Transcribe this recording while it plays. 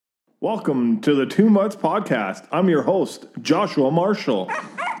Welcome to the 2 Mutts Podcast. I'm your host, Joshua Marshall.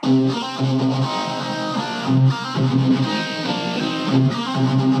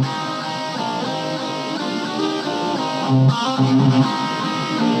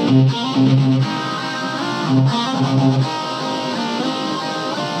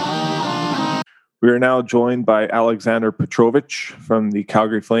 We are now joined by Alexander Petrovich from the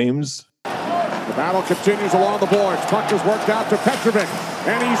Calgary Flames. The battle continues along the boards. Puck is worked out to Petrovic,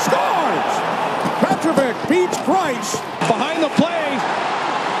 and he scores! Petrovic beats Price. Behind the play,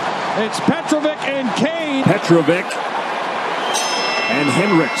 it's Petrovic and Kane. Petrovic and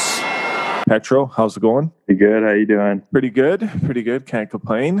Hendricks. Petro, how's it going? Pretty good. How you doing? Pretty good. Can't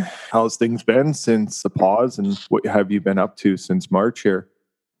complain. How's things been since the pause, and what have you been up to since March here?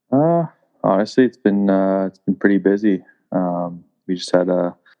 Honestly, it's been pretty busy. We just had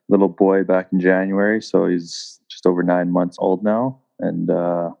a little boy back in January, so he's just over 9 months old now, and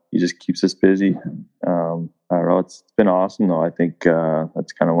he just keeps us busy. I don't know. It's been awesome, though. I think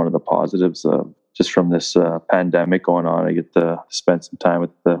that's kind of one of the positives of just from this pandemic going on. I get to spend some time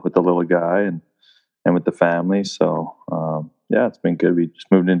with the little guy and with the family. So yeah, it's been good. We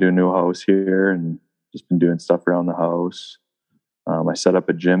just moved into a new house here and just been doing stuff around the house. I set up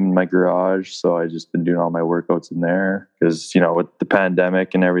a gym in my garage, so I just been doing all my workouts in there because, with the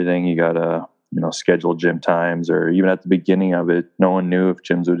pandemic and everything, you gotta, schedule gym times, or even at the beginning of it, no one knew if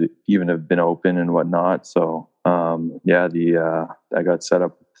gyms would even have been open and whatnot. So, I got set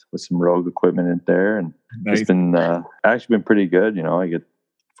up with some Rogue equipment in there, and Nice. It's been actually been pretty good. I get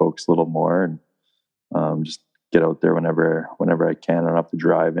focused a little more and just get out there whenever I can. I don't have to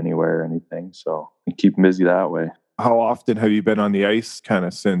drive anywhere or anything, so I keep busy that way. How often have you been on the ice kind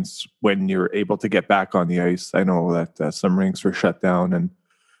of since when you're able to get back on the ice? I know that some rinks were shut down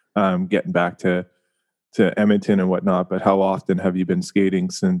and getting back to Edmonton and whatnot, but how often have you been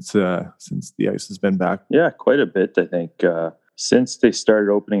skating since the ice has been back? Yeah, quite a bit, I think. Since they started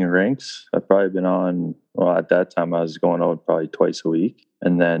opening rinks, I've probably been on, at that time I was going out probably twice a week.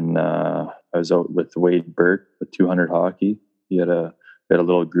 And then I was out with Wade Burke with 200 Hockey. We had a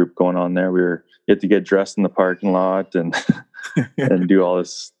little group going on there. You had to get dressed in the parking lot and and do all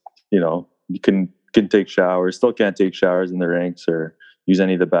this. You can take showers. Still can't take showers in the rinks or use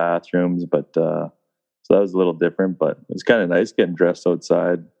any of the bathrooms. But so that was a little different. But it's kind of nice getting dressed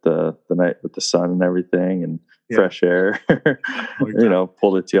outside the night with the sun and everything and fresh air.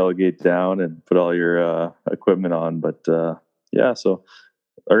 Pull the tailgate down and put all your equipment on. But so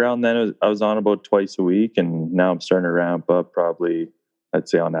around then I was on about twice a week, and now I'm starting to ramp up probably, I'd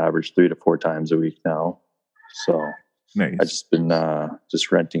say on average 3 to 4 times a week now. So Nice. I've just been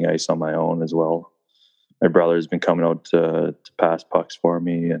just renting ice on my own as well. My brother's been coming out to pass pucks for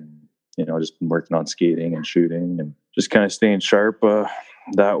me, and just been working on skating and shooting and just kind of staying sharp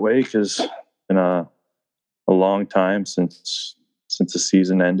that way, because it's been a long time since the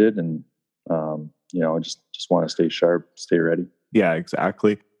season ended, and just want to stay sharp, stay ready. Yeah,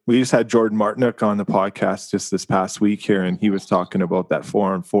 exactly. We just had Jordan Martinook on the podcast just this past week here, and he was talking about that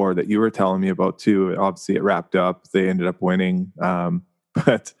 4-on-4 that you were telling me about too. Obviously, it wrapped up. They ended up winning.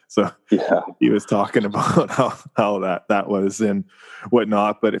 But so he was talking about how that was and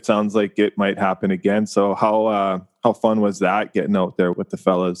whatnot. But it sounds like it might happen again. So how fun was that, getting out there with the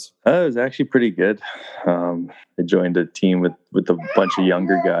fellas? It was actually pretty good. I joined a team with a bunch of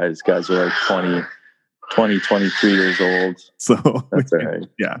younger guys. Guys are like 23 years old. So that's all right.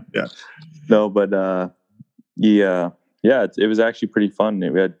 Yeah. No, but it was actually pretty fun.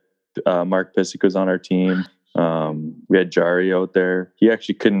 We had Mark Pissick was on our team. We had Jari out there. He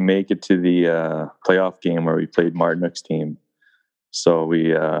actually couldn't make it to the playoff game where we played Martinook's team. So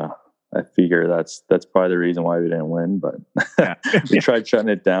I figure that's probably the reason why we didn't win. But we tried shutting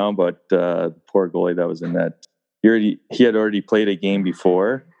it down. But the poor goalie that was in that, he had already played a game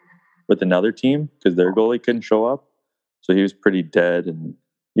before with another team because their goalie couldn't show up. So he was pretty dead, and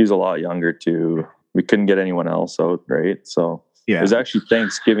he was a lot younger too. We couldn't get anyone else out, right? So it was actually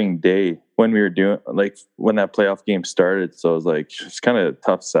Thanksgiving Day when we were doing, like, when that playoff game started. So it was like, it's kind of a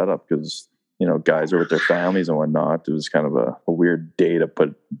tough setup because, guys are with their families and whatnot. It was kind of a weird day to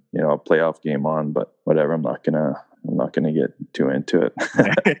put, a playoff game on, but whatever. I'm not gonna get too into it.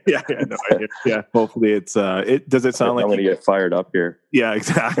 Yeah. Hopefully it's does it sound like I'm gonna get fired up here? Yeah,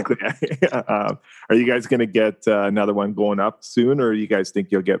 exactly. Are you guys gonna get another one going up soon, or you guys think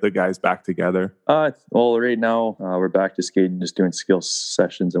you'll get the guys back together? Well, right now we're back to skating, just doing skill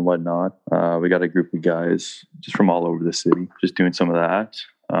sessions and whatnot. We got a group of guys just from all over the city, just doing some of that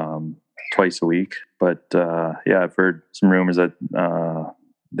twice a week. But I've heard some rumors that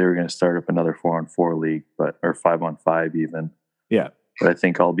they were going to start up another 4-on-4 league, or 5-on-5 even. Yeah. But I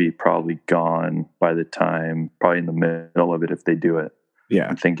think I'll be probably gone by the time, probably in the middle of it if they do it. Yeah.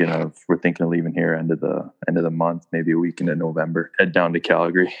 We're thinking of leaving here end of the month, maybe a week into November, head down to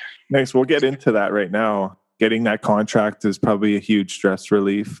Calgary. Nice. We'll get into that right now. Getting that contract is probably a huge stress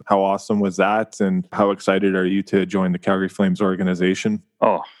relief. How awesome was that? And how excited are you to join the Calgary Flames organization?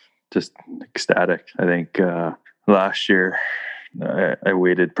 Oh, just ecstatic. I think last year I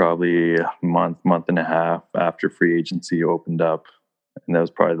waited probably a month and a half after free agency opened up. And that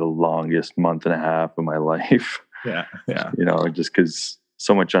was probably the longest month and a half of my life. Yeah. Just because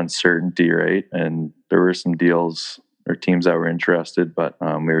so much uncertainty, right? And there were some deals or teams that were interested, but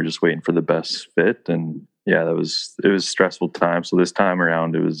we were just waiting for the best fit. And yeah, it was a stressful time. So this time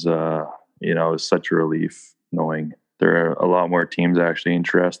around, it was such a relief knowing there are a lot more teams actually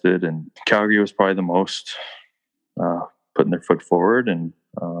interested. And Calgary was probably the most putting their foot forward. And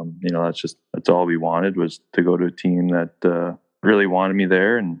that's all we wanted, was to go to a team that really wanted me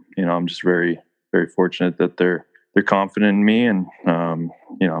there. And I'm just very, very fortunate that they're confident in me, and I'm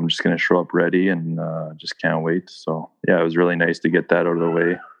just going to show up ready, and just can't wait. So yeah, it was really nice to get that out of the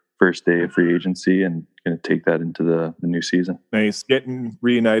way. First day of free agency, and going to take that into the new season. Nice. Getting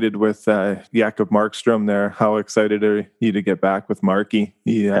reunited with Jakob Markstrom there. How excited are you to get back with Marky,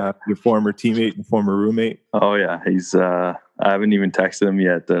 your former teammate and former roommate? Oh yeah, he's. I haven't even texted him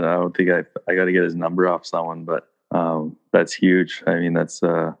yet. I don't think I got to get his number off someone, but that's huge. I mean, that's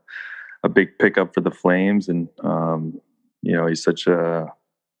a big pickup for the Flames, and he's such a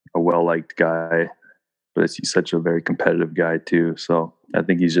well-liked guy, but he's such a very competitive guy too. So I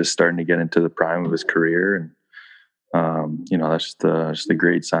think he's just starting to get into the prime of his career, and that's just a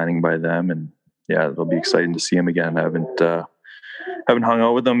great signing by them. And yeah, it'll be exciting to see him again. I haven't hung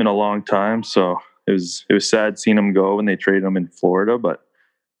out with them in a long time, so it was sad seeing him go when they traded him in Florida, but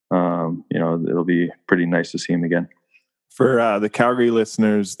it'll be pretty nice to see him again. For the Calgary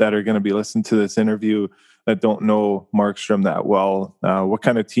listeners that are going to be listening to this interview that don't know Markstrom that well, what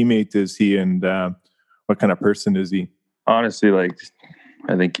kind of teammate is he, and what kind of person is he? Honestly,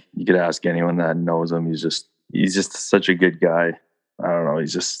 I think you could ask anyone that knows him. He's just such a good guy. I don't know.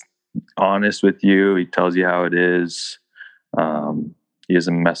 He's just honest with you. He tells you how it is. He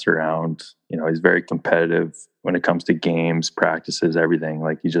doesn't mess around. He's very competitive when it comes to games, practices, everything.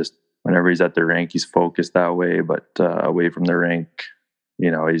 Whenever he's at the rink, he's focused that way, but away from the rink,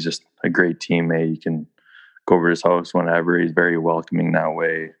 he's just a great teammate. You can go over to his house whenever. He's very welcoming that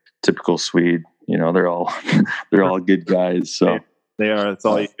way. Typical Swede. They're all good guys. So they are. That's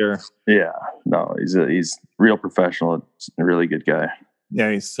all you hear. Yeah. No, he's real professional. It's a really good guy.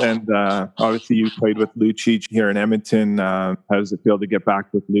 Nice. And obviously you played with Lucic here in Edmonton. How does it feel to get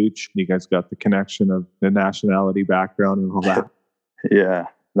back with Luch? You guys got the connection of the nationality background and all that. Yeah.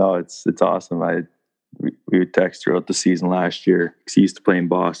 No, it's awesome. We would text throughout the season last year because he used to play in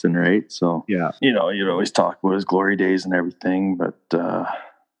Boston, right? So yeah, you'd always talk about his glory days and everything, but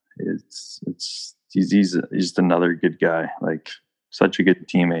he's just another good guy. Such a good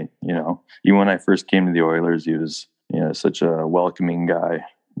teammate. Even when I first came to the Oilers, he was such a welcoming guy.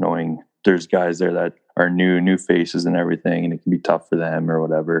 Knowing there's guys there that are new faces and everything, and it can be tough for them or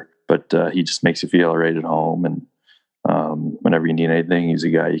whatever. But he just makes you feel right at home, and whenever you need anything, he's a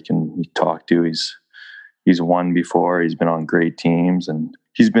guy you can talk to. He's won before. He's been on great teams, and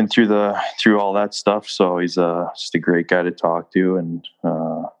he's been through all that stuff. So he's just a great guy to talk to, and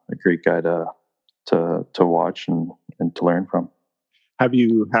a great guy to watch and to learn from. Have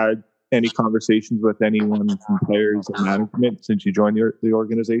you had any conversations with anyone from players and management since you joined the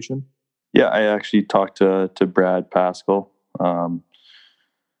organization? Yeah, I actually talked to Brad Pascal.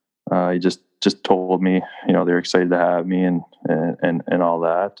 He just told me, they're excited to have me and all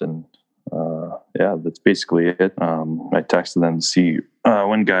that. And yeah, that's basically it. I texted them to see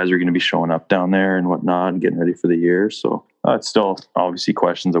when guys are going to be showing up down there and whatnot and getting ready for the year. So it's still obviously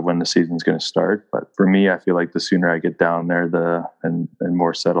questions of when the season's going to start. But for me, I feel like the sooner I get down there, and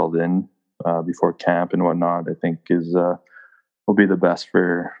more settled in before camp and whatnot, I think will be the best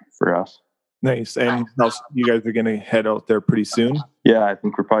for us. Nice. And you guys are going to head out there pretty soon? Yeah, I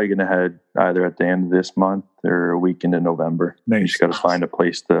think we're probably going to head either at the end of this month or a week into November. Nice. We just got to find a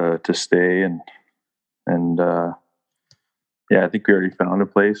place to stay, and yeah, I think we already found a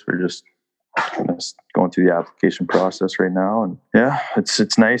place. We're just going through the application process right now, and yeah,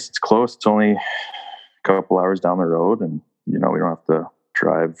 it's nice. It's close. It's only a couple hours down the road, and we don't have to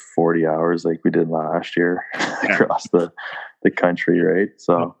drive 40 hours like we did last year across the country, right?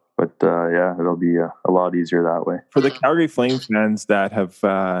 So. But yeah, it'll be a lot easier that way. For the Calgary Flames fans that have,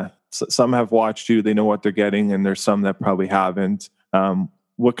 some have watched you, they know what they're getting, and there's some that probably haven't.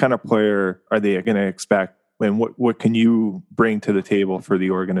 What kind of player are they going to expect and what can you bring to the table for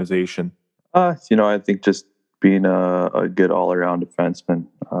the organization? I think just being a good all-around defenseman,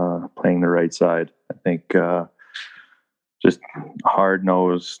 playing the right side. I think just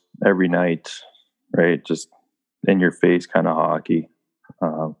hard-nosed every night, right? Just in your face kind of hockey.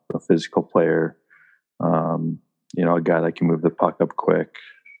 A physical player, a guy that can move the puck up quick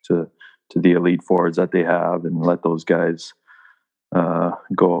to the elite forwards that they have, and let those guys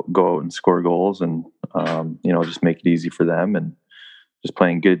go out and score goals, and just make it easy for them, and just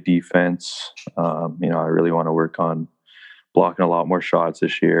playing good defense. I really want to work on blocking a lot more shots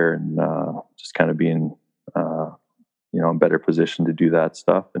this year, and just kind of being in better position to do that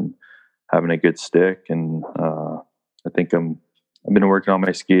stuff, and having a good stick. And I think I've been working on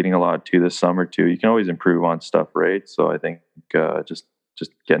my skating a lot too this summer too. You can always improve on stuff, right? So I think just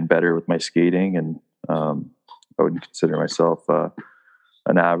getting better with my skating, and I wouldn't consider myself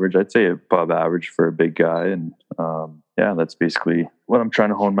an average. I'd say above average for a big guy, and that's basically what I'm trying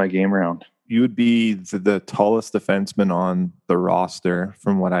to hone my game around. You would be the tallest defenseman on the roster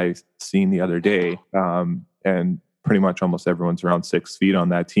from what I seen the other day, and pretty much almost everyone's around 6 feet on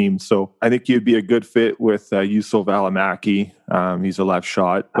that team. So I think you'd be a good fit with Juuso Välimäki. He's a left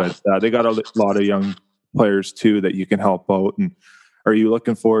shot, but they got a lot of young players too that you can help out. And are you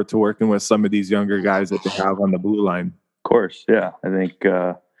looking forward to working with some of these younger guys that they have on the blue line? Of course, yeah. I think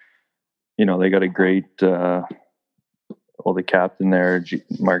they got a great the captain there,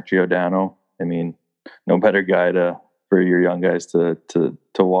 Mark Giordano. I mean, no better guy for your young guys to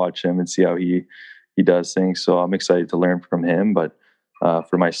watch him and see how he does things. So I'm excited to learn from him. But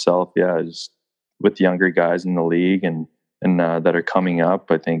for myself, just with the younger guys in the league and that are coming up,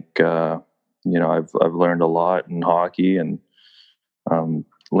 I think I've learned a lot in hockey, and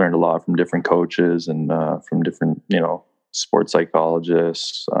learned a lot from different coaches, and from different sports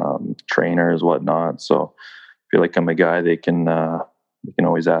psychologists, trainers, whatnot. So I feel like I'm a guy they can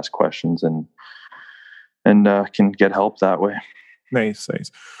always ask questions, and can get help that way. Nice.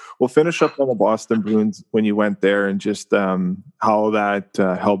 We'll finish up on the Boston Bruins when you went there, and just how that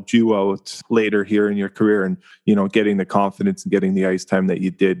helped you out later here in your career, and getting the confidence and getting the ice time that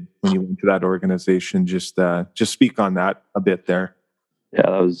you did when you went to that organization. Just speak on that a bit there. Yeah,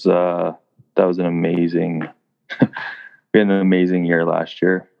 that was an amazing. We had an amazing year last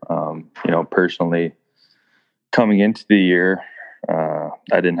year. Personally, coming into the year, I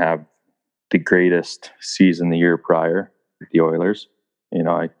didn't have the greatest season the year prior with the Oilers.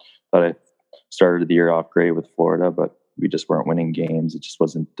 I thought I started the year off great with Florida, but we just weren't winning games. It just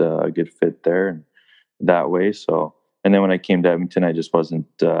wasn't a good fit there and that way. So, and then when I came to Edmonton, I just wasn't,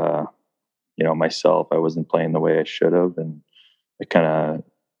 myself. I wasn't playing the way I should have, and I kind of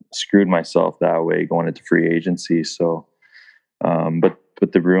screwed myself that way going into free agency. So, but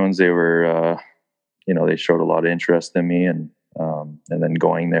the Bruins, they were, they showed a lot of interest in me, and then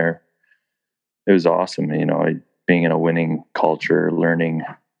going there, it was awesome. Being in a winning culture, learning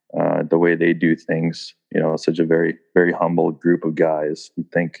the way they do things, such a very, very humble group of guys.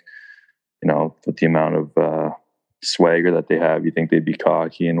 You'd think, with the amount of swagger that they have, you think they'd be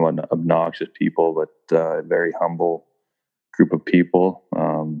cocky and obnoxious people, but a very humble group of people.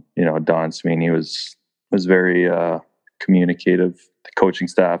 Don Sweeney was very communicative. The coaching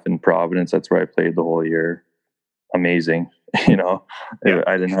staff in Providence, that's where I played the whole year. Amazing. Yeah.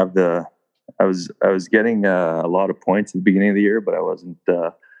 I didn't have I was getting a lot of points at the beginning of the year, but I wasn't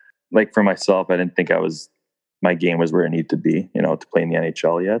for myself, I didn't think my game was where it needed to be, to play in the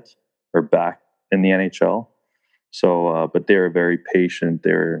NHL yet, or back in the NHL. So, but they were very patient.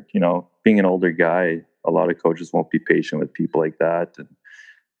 They're, being an older guy, a lot of coaches won't be patient with people like that. And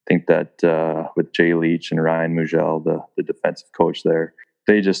I think that with Jay Leach and Ryan Mugel, the defensive coach there,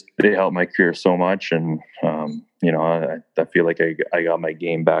 they helped my career so much. And, I feel like I got my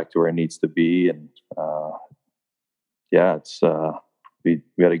game back to where it needs to be. And we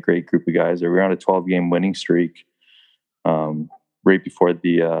had a great group of guys. We were on a 12-game winning streak right before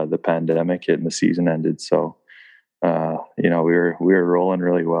the pandemic hit and the season ended. So, we were rolling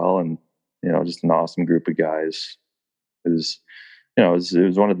really well, and, just an awesome group of guys. It was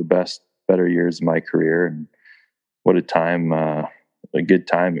one of the better years of my career. And what a time, good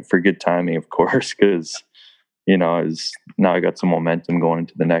timing, of course, because, now I got some momentum going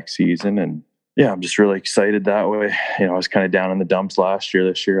into the next season. And yeah, I'm just really excited that way. I was kind of down in the dumps last year.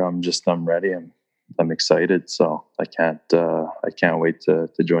 This year, I'm ready. I'm excited. So I can't wait to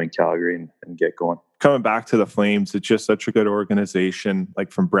join Calgary and get going. Coming back to the Flames, it's just such a good organization,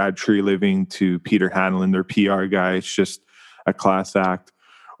 like from Brad Treliving to Peter Hanlon, their PR guy. It's just a class act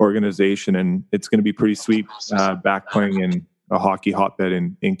organization, and it's going to be pretty sweet back playing in a hockey hotbed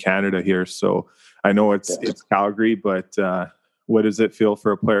in Canada here. So I know it's Calgary, but what does it feel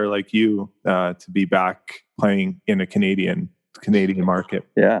for a player like you to be back playing in a Canadian market?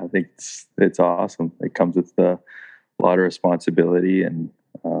 Yeah, I think it's awesome. It comes with a lot of responsibility, and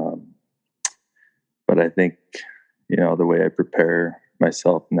but I think the way I prepare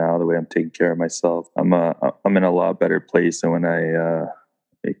myself now, the way I'm taking care of myself, I'm in a lot better place than when I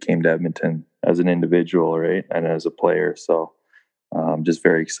came to Edmonton as an individual, right, and as a player. So I'm just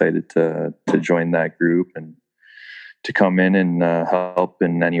very excited to join that group and to come in and help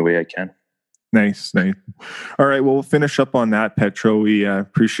in any way I can. Nice. All right. Well, we'll finish up on that, Petro. We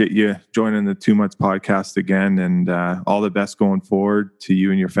appreciate you joining the 2 Months podcast again, and all the best going forward to you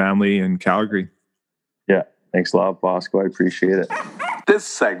and your family in Calgary. Yeah. Thanks a lot, Bosco. I appreciate it. This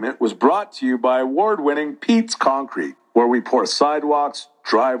segment was brought to you by award-winning Pete's Concrete, where we pour sidewalks,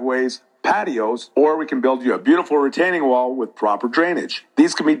 driveways, patios, or we can build you a beautiful retaining wall with proper drainage.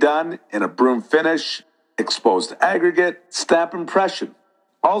 These can be done in a broom finish, exposed aggregate, stamp impression.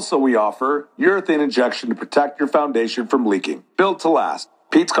 Also, we offer urethane injection to protect your foundation from leaking. Built to last.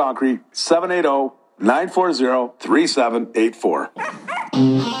 Pete's Concrete, 780-940-3784.